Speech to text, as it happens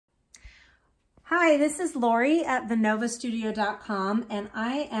Hi, this is Lori at thenovastudio.com, and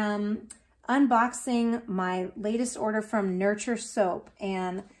I am unboxing my latest order from Nurture Soap,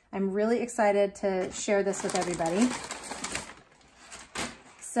 and I'm really excited to share this with everybody.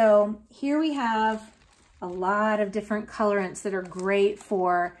 So here we have a lot of different colorants that are great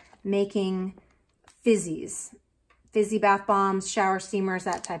for making fizzies, fizzy bath bombs, shower steamers,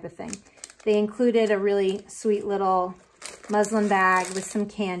 that type of thing. They included a really sweet little muslin bag with some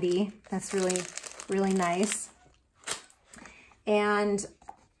candy. That's really nice. And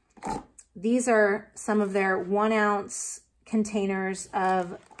these are some of their 1 ounce containers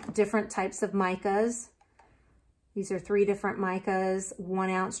of different types of micas. These are 3 different micas, 1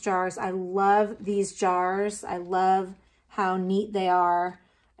 ounce jars. I love these jars. I love how neat they are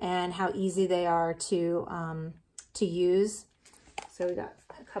and how easy they are to use. So we got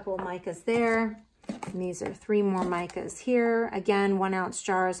a couple of micas there. And these are 3 more micas here. Again, 1 ounce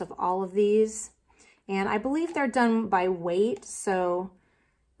jars of all of these. And I believe they're done by weight. So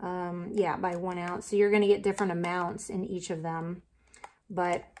yeah, by 1 ounce. So you're gonna get different amounts in each of them.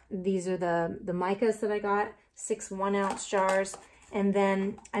 But these are the micas that I got, 6 1 ounce jars. And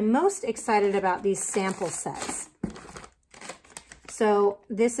then I'm most excited about these sample sets. So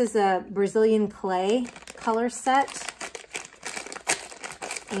this is a Brazilian clay color set.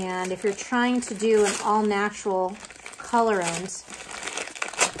 And if you're trying to do an all-natural colorant,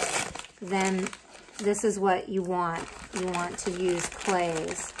 then this is what you want. You want to use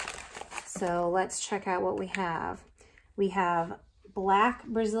clays. So let's check out what we have. We have black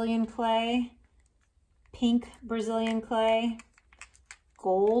Brazilian clay, pink Brazilian clay,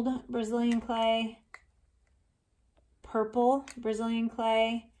 gold Brazilian clay, purple Brazilian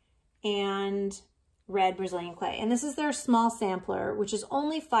clay, and red Brazilian clay. And this is their small sampler, which is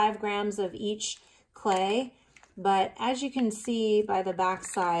only 5 grams of each clay. But as you can see by the back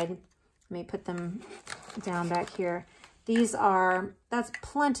side, let me put them down back here. That's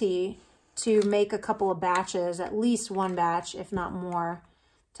plenty to make a couple of batches, at least 1 batch, if not more,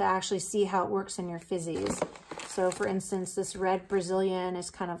 to actually see how it works in your fizzies. So for instance, this red Brazilian is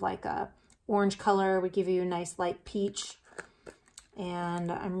kind of like a orange color, would give you a nice light peach. And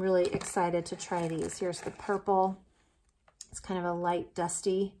I'm really excited to try these. Here's the purple. It's kind of a light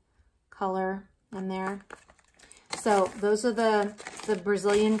dusty color in there. So those are the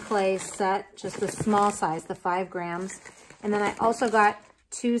Brazilian clay set, just the small size, the 5 grams. And then I also got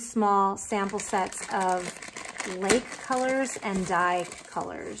 2 small sample sets of lake colors and dye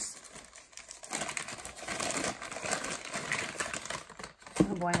colors.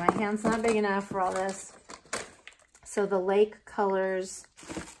 Oh boy, my hand's not big enough for all this. So the lake colors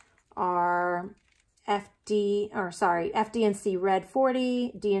are FD&C Red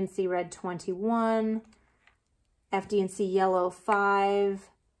 40, D&C Red 21, FD&C Yellow 5,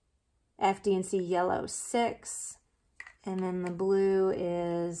 FD&C Yellow 6, and then the blue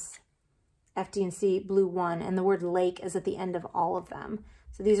is FD&C Blue 1, and the word lake is at the end of all of them.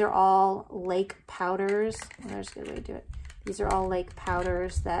 So these are all lake powders. There's a good way to do it. These are all lake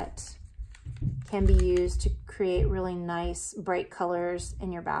powders that can be used to create really nice bright colors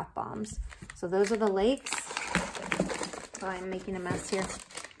in your bath bombs. So those are the lakes. Oh, I'm making a mess here.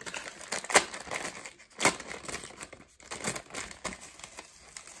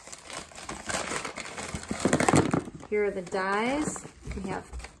 Here are the dyes. We have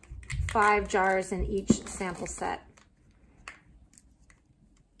 5 jars in each sample set.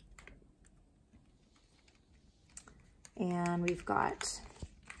 And we've got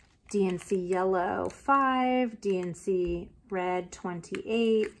D&C Yellow 5, D&C Red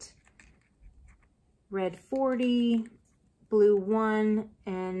 28, Red 40, Blue 1,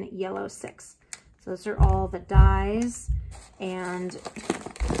 and Yellow 6. So those are all the dyes, and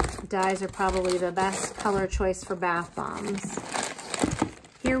dyes are probably the best color choice for bath bombs.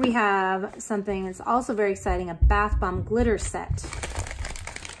 Here we have something that's also very exciting, a bath bomb glitter set.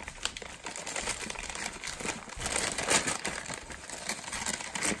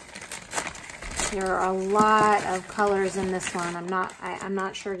 There are a lot of colors in this one. I'm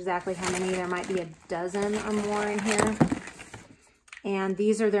not sure exactly how many. There might be a dozen or more in here. And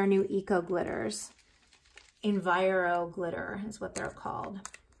these are their new eco glitters. Enviro glitter is what they're called.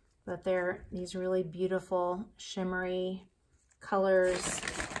 But they're these really beautiful shimmery colors.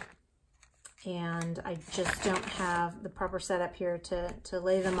 And I just don't have the proper setup here to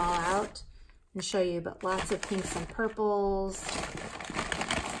lay them all out and show you, but lots of pinks and purples.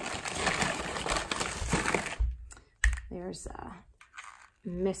 There's a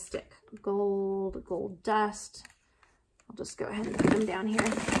Mystic Gold, Gold Dust. I'll just go ahead and put them down here.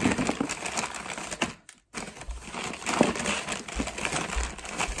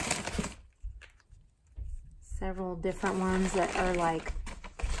 several different ones that are like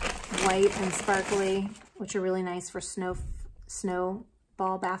white and sparkly, which are really nice for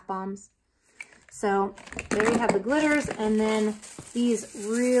snowball bath bombs. So there you have the glitters, and then these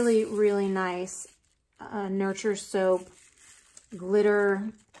really, really nice Nurture Soap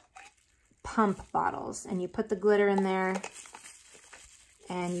glitter pump bottles. And you put the glitter in there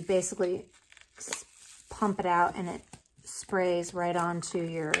and you basically pump it out and it sprays right onto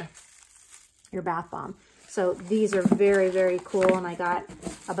your bath bomb. So these are very, very cool, and I got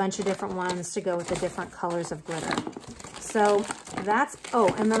a bunch of different ones to go with the different colors of glitter. So that's,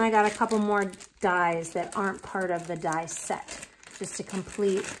 oh, and then I got a couple more dies that aren't part of the die set, just to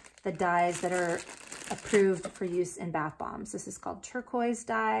complete the dies that are approved for use in bath bombs. This is called turquoise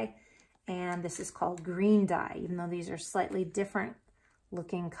dye, and this is called green dye, even though these are slightly different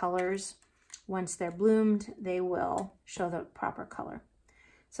looking colors. Once they're bloomed, they will show the proper color.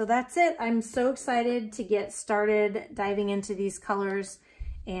 So that's it. I'm so excited to get started diving into these colors,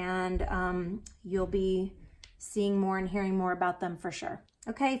 and you'll be seeing more and hearing more about them for sure.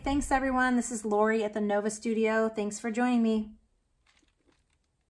 Okay, thanks everyone. This is Lori at the Nova Studio. Thanks for joining me.